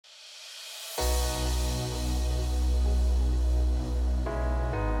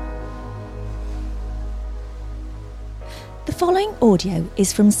following audio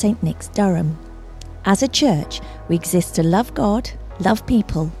is from St. Nick's, Durham. As a church, we exist to love God, love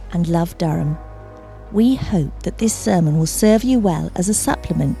people, and love Durham. We hope that this sermon will serve you well as a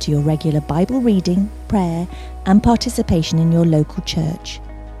supplement to your regular Bible reading, prayer, and participation in your local church.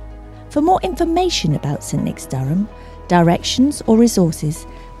 For more information about St. Nick's, Durham, directions or resources,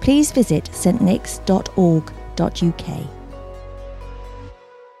 please visit stnicks.org.uk.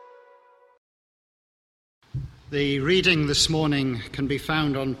 The reading this morning can be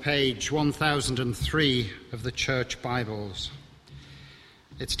found on page 1003 of the Church Bibles.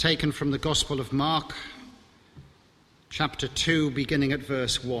 It's taken from the Gospel of Mark, chapter 2, beginning at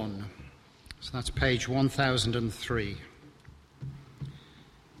verse 1. So that's page 1003.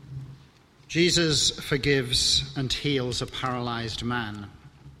 Jesus forgives and heals a paralyzed man.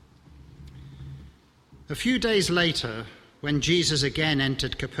 A few days later, when Jesus again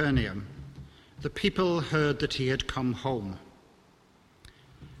entered Capernaum, the people heard that he had come home.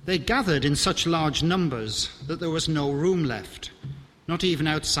 They gathered in such large numbers that there was no room left, not even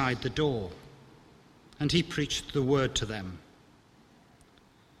outside the door, and he preached the word to them.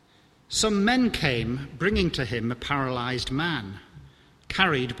 Some men came, bringing to him a paralyzed man,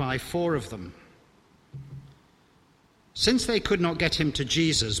 carried by 4 of them. Since they could not get him to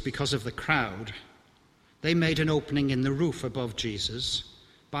Jesus because of the crowd, they made an opening in the roof above Jesus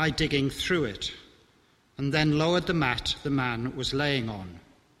by digging through it, and then lowered the mat the man was laying on.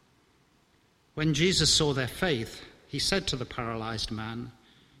 When Jesus saw their faith, he said to the paralyzed man,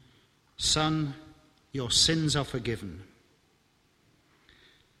 "Son, your sins are forgiven."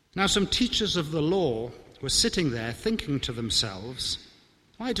 Now some teachers of the law were sitting there thinking to themselves,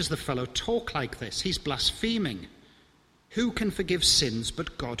 "Why does the fellow talk like this? He's blaspheming. Who can forgive sins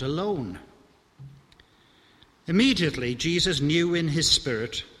but God alone?" Immediately, Jesus knew in his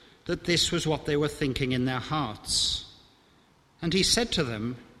spirit that this was what they were thinking in their hearts. And he said to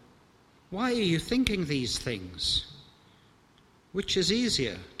them, "Why are you thinking these things? Which is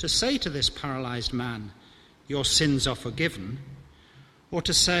easier, to say to this paralyzed man, 'Your sins are forgiven,' or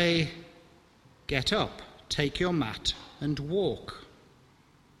to say, 'Get up, take your mat, and walk'?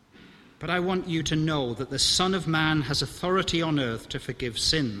 But I want you to know that the Son of Man has authority on earth to forgive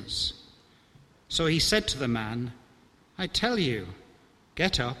sins." So he said to the man, "I tell you,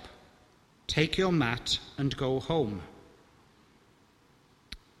 get up, take your mat, and go home."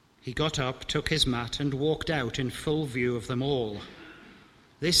 He got up, took his mat, and walked out in full view of them all.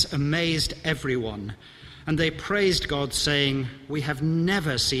 This amazed everyone, and they praised God, saying, "We have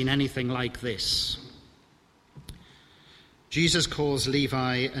never seen anything like this." Jesus calls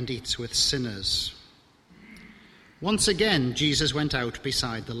Levi and eats with sinners. Once again, Jesus went out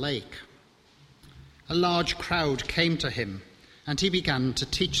beside the lake. A large crowd came to him, and he began to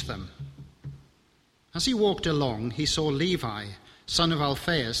teach them. As he walked along, he saw Levi, son of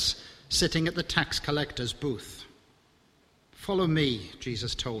Alphaeus, sitting at the tax collector's booth. "Follow me,"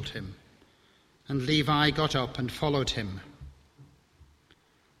 Jesus told him, and Levi got up and followed him.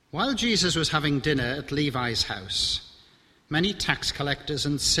 While Jesus was having dinner at Levi's house, many tax collectors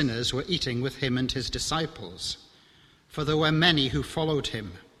and sinners were eating with him and his disciples, for there were many who followed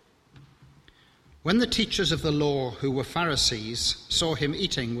him. When the teachers of the law, who were Pharisees, saw him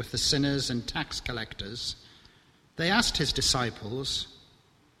eating with the sinners and tax collectors, they asked his disciples,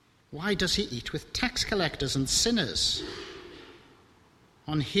 "Why does he eat with tax collectors and sinners?"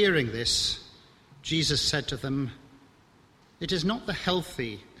 On hearing this, Jesus said to them, "It is not the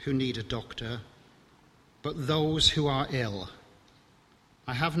healthy who need a doctor, but those who are ill.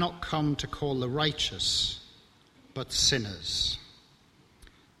 I have not come to call the righteous, but sinners."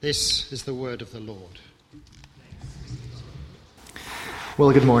 This is the word of the Lord.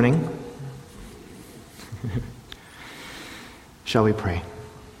 Well, good morning. Shall we pray?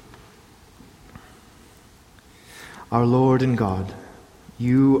 Our Lord and God,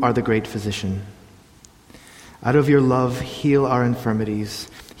 you are the great physician. Out of your love, heal our infirmities,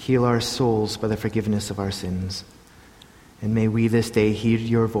 heal our souls by the forgiveness of our sins. And may we this day heed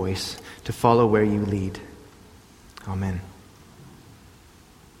your voice to follow where you lead. Amen.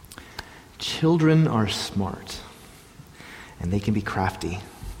 Children are smart, and they can be crafty.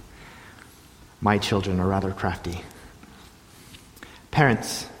 My children are rather crafty.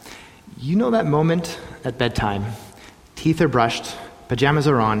 Parents, you know that moment at bedtime. Teeth are brushed, pajamas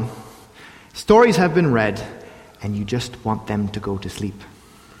are on, stories have been read, and you just want them to go to sleep.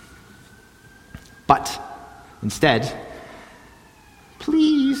 But instead,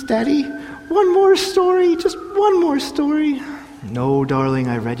 "Please, Daddy, one more story, just one more story." "No, darling,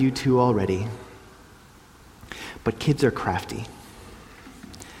 I read you 2 already." But kids are crafty.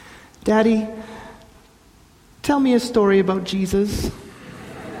 "Daddy, Tell me a story about Jesus.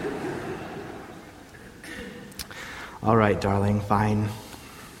 All right, darling, fine.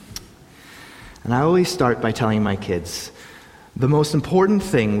 And I always start by telling my kids, the most important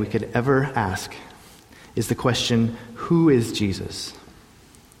thing we could ever ask is the question, who is Jesus?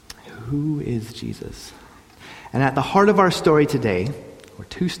 Who is Jesus? And at the heart of our story today, or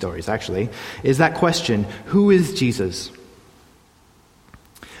two stories actually, is that question, who is Jesus?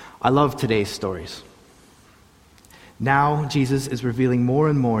 I love today's stories. Now Jesus is revealing more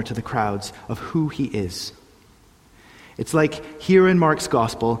and more to the crowds of who he is. It's like here in Mark's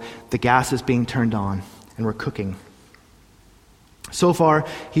gospel, the gas is being turned on and we're cooking. So far,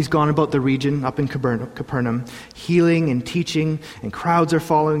 he's gone about the region up in Capernaum, healing and teaching, and crowds are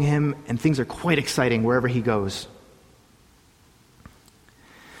following him, and things are quite exciting wherever he goes.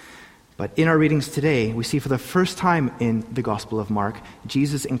 But in our readings today, we see for the first time in the Gospel of Mark,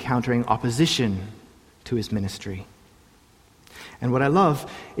 Jesus encountering opposition to his ministry. And what I love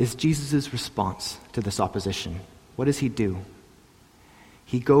is Jesus' response to this opposition. What does he do?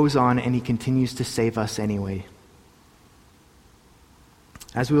 He goes on and he continues to save us anyway.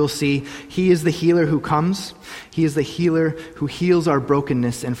 As we will see, he is the healer who comes. He is the healer who heals our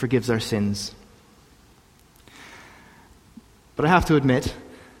brokenness and forgives our sins. But I have to admit,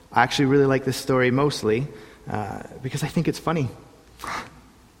 I actually really like this story mostly because I think it's funny.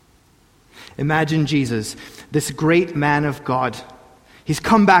 Imagine Jesus, this great man of God. He's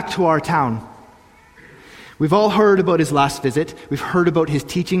come back to our town. We've all heard about his last visit. We've heard about his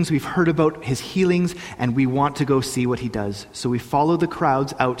teachings. We've heard about his healings, and we want to go see what he does. So we follow the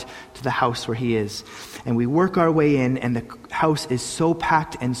crowds out to the house where he is. And we work our way in, and the house is so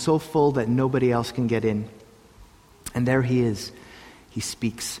packed and so full that nobody else can get in. And there he is. He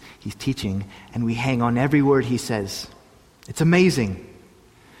speaks, he's teaching, and we hang on every word he says. It's amazing.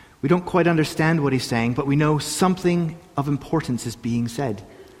 We don't quite understand what he's saying, but we know something of importance is being said.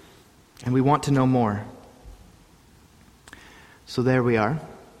 And we want to know more. So there we are,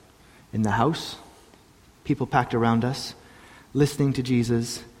 in the house, people packed around us, listening to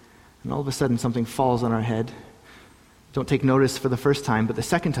Jesus, and all of a sudden something falls on our head. Don't take notice for the first time, but the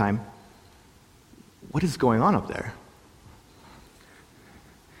second time, what is going on up there?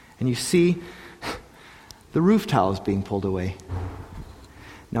 And you see the roof tiles being pulled away.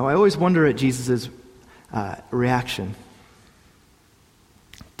 Now I always wonder at Jesus' reaction.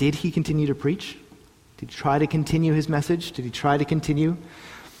 Did he continue to preach? Did he try to continue his message? Did he try to continue?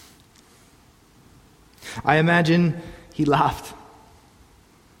 I imagine he laughed.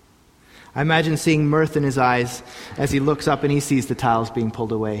 I imagine seeing mirth in his eyes as he looks up and he sees the tiles being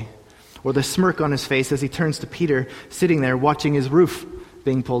pulled away. Or the smirk on his face as he turns to Peter, sitting there watching his roof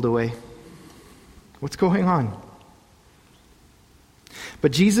being pulled away. What's going on?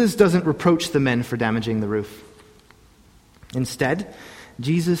 But Jesus doesn't reproach the men for damaging the roof. Instead,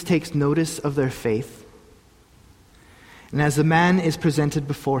 Jesus takes notice of their faith. And as the man is presented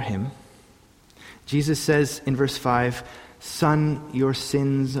before him, Jesus says in verse 5, "Son, your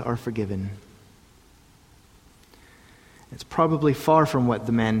sins are forgiven." It's probably far from what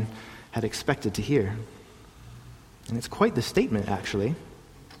the man had expected to hear. And it's quite the statement, actually.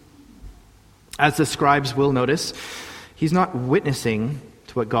 As the scribes will notice, he's not witnessing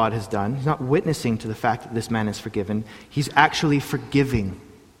to what God has done. He's not witnessing to the fact that this man is forgiven. He's actually forgiving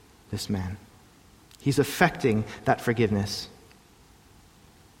this man. He's affecting that forgiveness.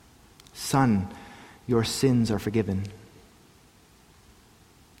 "Son, your sins are forgiven."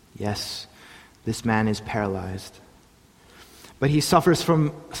 Yes, this man is paralyzed. But he suffers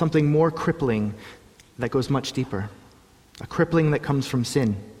from something more crippling that goes much deeper. A crippling that comes from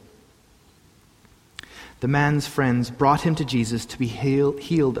sin. The man's friends brought him to Jesus to be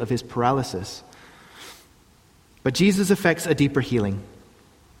healed of his paralysis. But Jesus effects a deeper healing.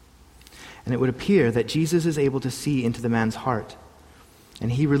 And it would appear that Jesus is able to see into the man's heart.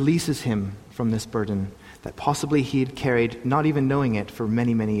 And he releases him from this burden that possibly he had carried, not even knowing it, for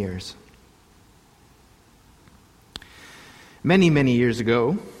many, many years. Many, many years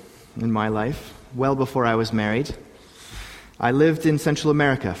ago in my life, well before I was married, I lived in Central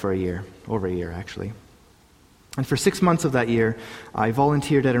America for a year, over a year actually. And for 6 months of that year, I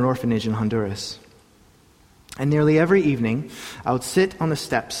volunteered at an orphanage in Honduras. And nearly every evening, I would sit on the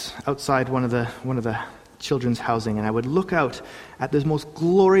steps outside one of the children's housing, and I would look out at this most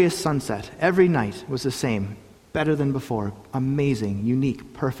glorious sunset. Every night was the same, better than before, amazing,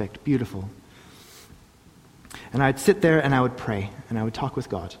 unique, perfect, beautiful. And I'd sit there and I would pray, and I would talk with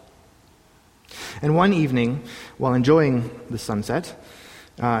God. And one evening, while enjoying the sunset,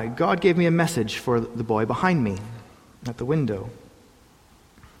 God gave me a message for the boy behind me at the window.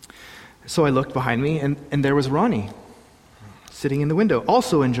 So I looked behind me, and there was Ronnie, sitting in the window,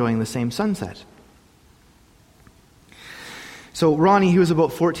 also enjoying the same sunset. So Ronnie, he was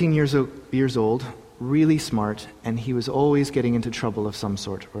about 14 years old, really smart, and he was always getting into trouble of some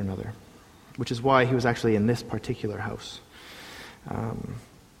sort or another, which is why he was actually in this particular house.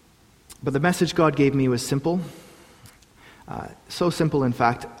 But the message God gave me was simple. So simple, in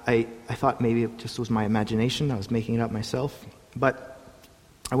fact, I thought maybe it just was my imagination. I was making it up myself. But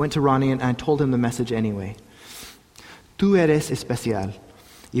I went to Ronnie and I told him the message anyway. Tú eres especial,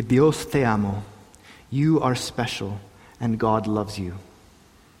 y Dios te amo. You are special, and God loves you.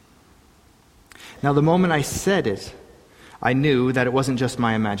 Now, the moment I said it, I knew that it wasn't just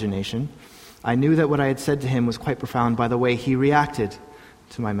my imagination. I knew that what I had said to him was quite profound by the way he reacted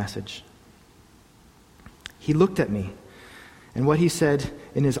to my message. He looked at me, and what he said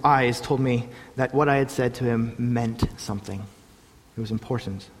in his eyes told me that what I had said to him meant something. It was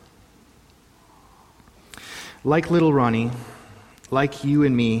important. Like little Ronnie, like you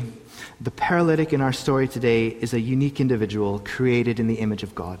and me, the paralytic in our story today is a unique individual created in the image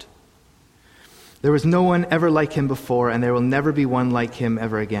of God. There was no one ever like him before, and there will never be one like him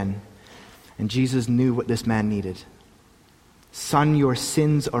ever again. And Jesus knew what this man needed. Son, your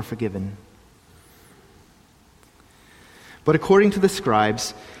sins are forgiven. But according to the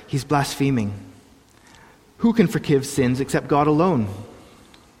scribes, he's blaspheming. Who can forgive sins except God alone?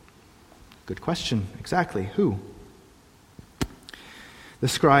 Good question. Exactly. Who? The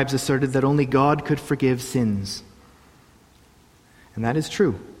scribes asserted that only God could forgive sins. And that is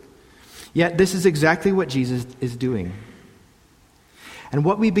true. Yet this is exactly what Jesus is doing. And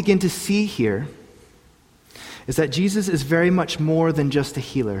what we begin to see here is that Jesus is very much more than just a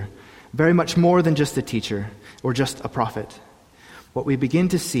healer, very much more than just a teacher or just a prophet. What we begin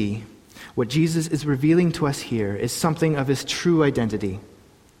to see, what Jesus is revealing to us here, is something of his true identity.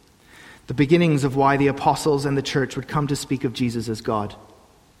 The beginnings of why the apostles and the church would come to speak of Jesus as God.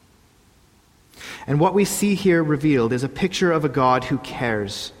 And what we see here revealed is a picture of a God who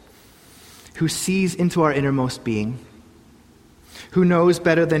cares, who sees into our innermost being, who knows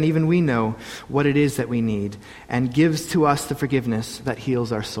better than even we know what it is that we need, and gives to us the forgiveness that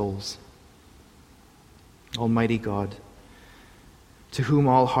heals our souls. Almighty God, to whom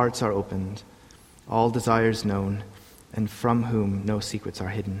all hearts are opened, all desires known, and from whom no secrets are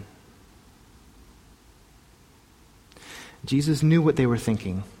hidden. Jesus knew what they were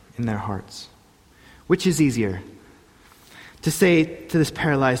thinking in their hearts. Which is easier? To say to this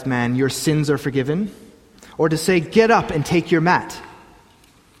paralyzed man, your sins are forgiven? Or to say, get up and take your mat?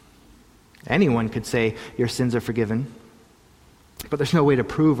 Anyone could say, your sins are forgiven. But there's no way to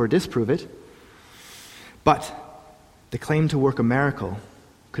prove or disprove it. But the claim to work a miracle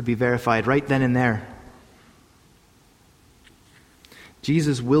could be verified right then and there.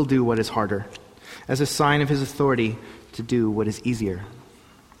 Jesus will do what is harder, as a sign of his authority to do what is easier.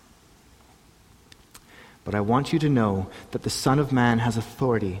 But I want you to know that the Son of Man has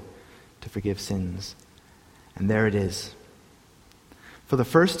authority to forgive sins. And there it is. For the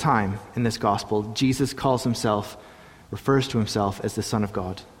first time in this gospel, Jesus refers to himself as the Son of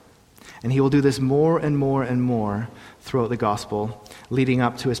God. And he will do this more and more and more throughout the gospel, leading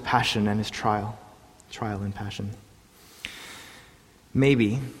up to his passion and his trial and passion.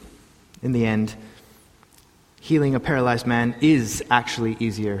 Maybe, in the end, healing a paralyzed man is actually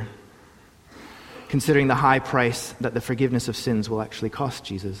easier, considering the high price that the forgiveness of sins will actually cost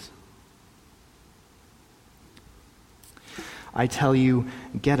Jesus. I tell you,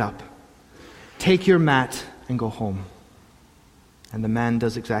 get up, take your mat, and go home. And the man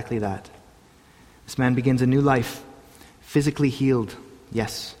does exactly that. This man begins a new life, physically healed,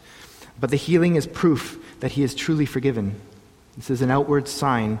 yes. But the healing is proof that he is truly forgiven. This is an outward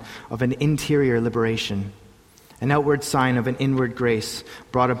sign of an interior liberation, an outward sign of an inward grace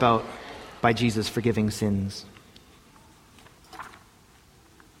brought about by Jesus forgiving sins.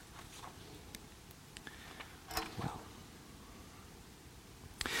 Well,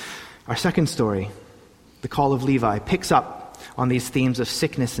 our second story, the call of Levi, picks up on these themes of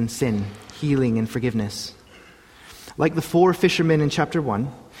sickness and sin, healing and forgiveness. Like the 4 fishermen in chapter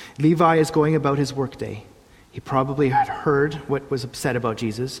 1, Levi is going about his workday. He probably had heard what was said about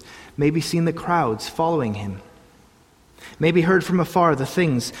Jesus, maybe seen the crowds following him, maybe heard from afar the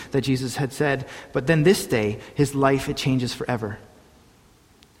things that Jesus had said, but then this day, his life, it changes forever.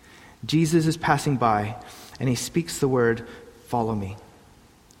 Jesus is passing by, and he speaks the word, "Follow me."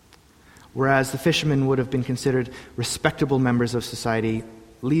 Whereas the fishermen would have been considered respectable members of society,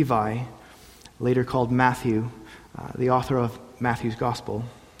 Levi, later called Matthew, the author of Matthew's Gospel,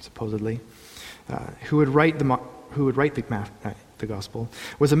 supposedly, who would write the the gospel,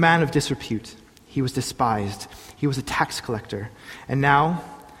 was a man of disrepute. He was despised. He was a tax collector. And now,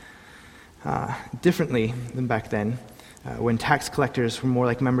 differently than back then, when tax collectors were more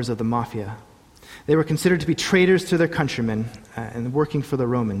like members of the mafia, they were considered to be traitors to their countrymen and working for the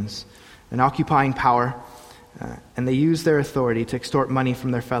Romans and occupying power. And they used their authority to extort money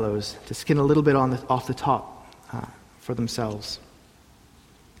from their fellows, to skin a little bit off the top for themselves.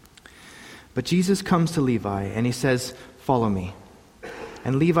 But Jesus comes to Levi and he says, "Follow me."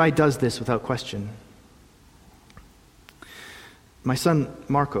 And Levi does this without question. My son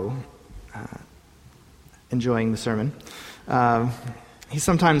Marco, enjoying the sermon, he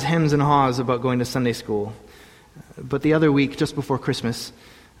sometimes hems and haws about going to Sunday school. But the other week, just before Christmas,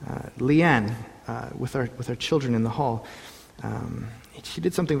 Leanne, with our children in the hall, she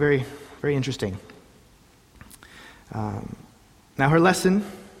did something very, very interesting. Now her lesson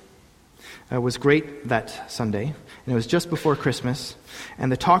was great that Sunday, and it was just before Christmas, and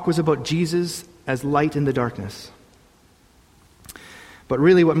the talk was about Jesus as light in the darkness. But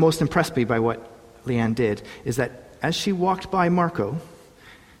really what most impressed me by what Leanne did is that as she walked by Marco,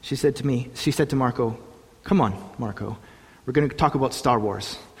 she said to Marco, "Come on, Marco, we're going to talk about Star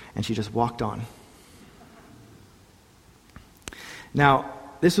Wars." And she just walked on. Now,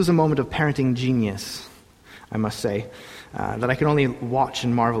 this was a moment of parenting genius, I must say, that I can only watch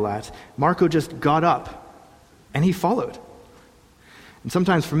and marvel at. Marco just got up, and he followed. And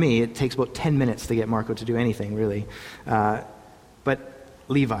sometimes for me, it takes about 10 minutes to get Marco to do anything, really. But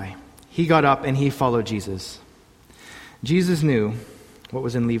Levi, he got up and he followed Jesus. Jesus knew what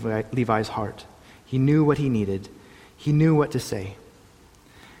was in Levi's heart. He knew what he needed. He knew what to say.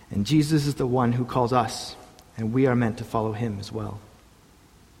 And Jesus is the one who calls us, and we are meant to follow him as well.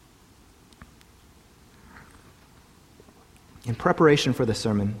 In preparation for this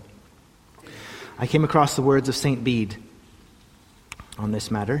sermon, I came across the words of St. Bede on this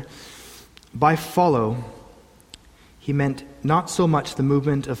matter. By follow, he meant not so much the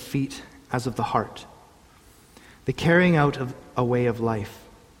movement of feet as of the heart, the carrying out of a way of life.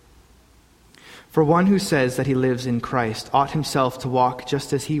 For one who says that he lives in Christ ought himself to walk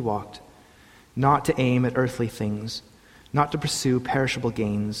just as he walked, not to aim at earthly things, not to pursue perishable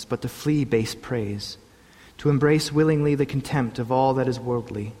gains, but to flee base praise, to embrace willingly the contempt of all that is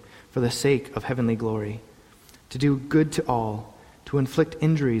worldly for the sake of heavenly glory, to do good to all, to inflict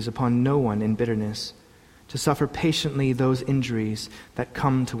injuries upon no one in bitterness, to suffer patiently those injuries that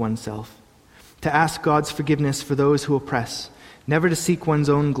come to oneself, to ask God's forgiveness for those who oppress, never to seek one's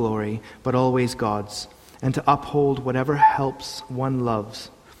own glory, but always God's, and to uphold whatever helps one loves,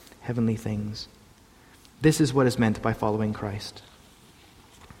 heavenly things. This is what is meant by following Christ.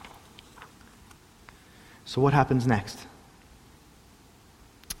 So what happens next?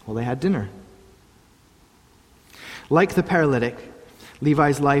 Well, they had dinner. Like the paralytic,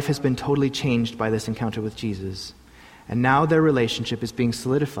 Levi's life has been totally changed by this encounter with Jesus, and now their relationship is being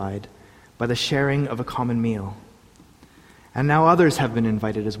solidified by the sharing of a common meal. And now others have been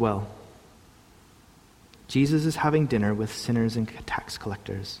invited as well. Jesus is having dinner with sinners and tax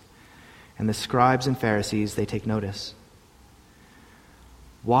collectors, and the scribes and Pharisees, they take notice.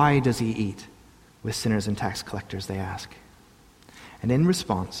 Why does he eat with sinners and tax collectors, they ask. And in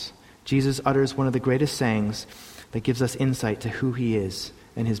response, Jesus utters one of the greatest sayings that gives us insight to who he is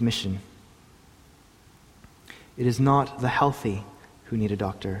and his mission. It is not the healthy who need a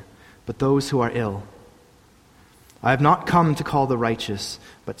doctor, but those who are ill. I have not come to call the righteous,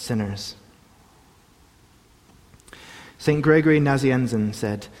 but sinners. St. Gregory Nazianzen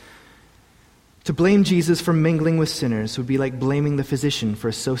said, "To blame Jesus for mingling with sinners would be like blaming the physician for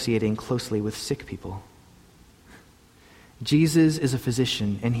associating closely with sick people." Jesus is a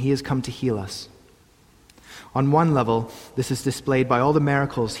physician, and he has come to heal us. On one level, this is displayed by all the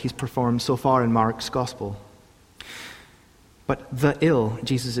miracles he's performed so far in Mark's gospel. But the ill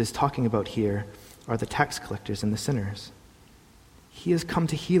Jesus is talking about here are the tax collectors and the sinners. He has come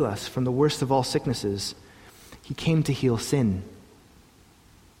to heal us from the worst of all sicknesses. He came to heal sin.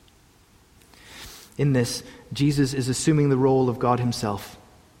 In this, Jesus is assuming the role of God himself.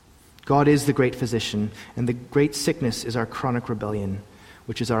 God is the great physician, and the great sickness is our chronic rebellion,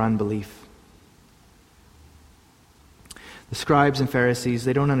 which is our unbelief. The scribes and Pharisees,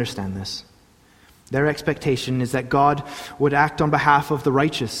 they don't understand this. Their expectation is that God would act on behalf of the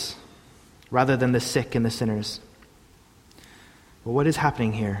righteous rather than the sick and the sinners. But what is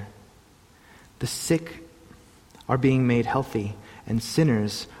happening here? The sick are being made healthy, and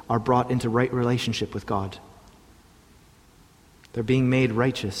sinners are brought into right relationship with God. They're being made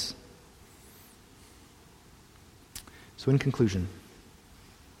righteous. So in conclusion,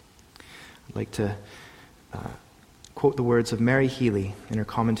 I'd like to quote the words of Mary Healy in her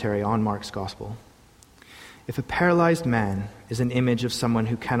commentary on Mark's Gospel. If a paralyzed man is an image of someone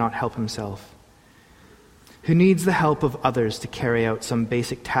who cannot help himself, who needs the help of others to carry out some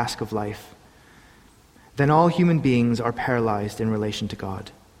basic task of life, then all human beings are paralyzed in relation to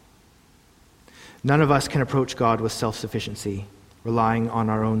God. None of us can approach God with self-sufficiency, relying on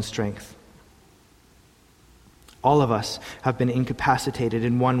our own strength. All of us have been incapacitated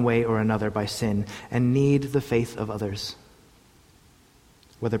in one way or another by sin and need the faith of others.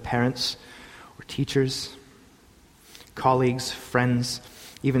 Whether parents or teachers, colleagues, friends,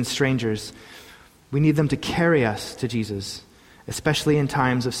 even strangers, we need them to carry us to Jesus, especially in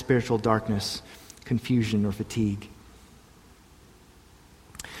times of spiritual darkness, confusion, or fatigue.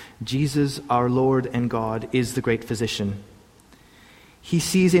 Jesus, our Lord and God, is the great physician. He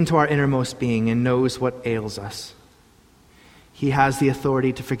sees into our innermost being and knows what ails us. He has the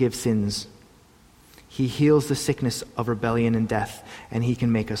authority to forgive sins. He heals the sickness of rebellion and death, and he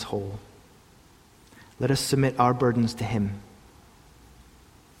can make us whole. Let us submit our burdens to him.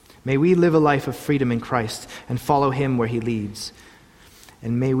 May we live a life of freedom in Christ and follow him where he leads.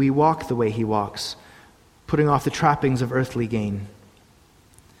 And may we walk the way he walks, putting off the trappings of earthly gain.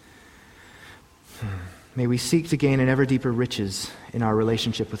 May we seek to gain an ever deeper riches in our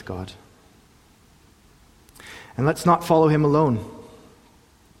relationship with God. And let's not follow him alone.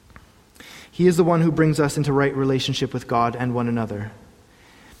 He is the one who brings us into right relationship with God and one another.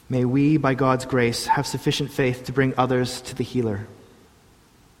 May we, by God's grace, have sufficient faith to bring others to the healer,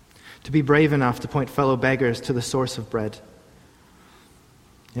 to be brave enough to point fellow beggars to the source of bread.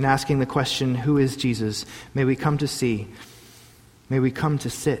 In asking the question, who is Jesus, may we come to see, may we come to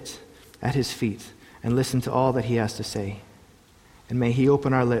sit at his feet and listen to all that he has to say. And may he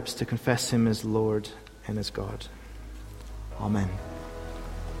open our lips to confess him as Lord and as God. Amen.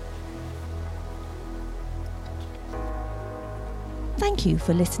 Thank you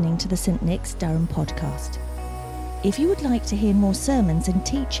for listening to the St. Nick's Durham podcast. If you would like to hear more sermons and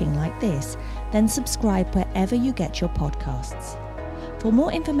teaching like this, then subscribe wherever you get your podcasts. For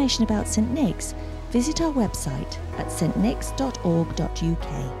more information about St. Nick's, visit our website at stnicks.org.uk.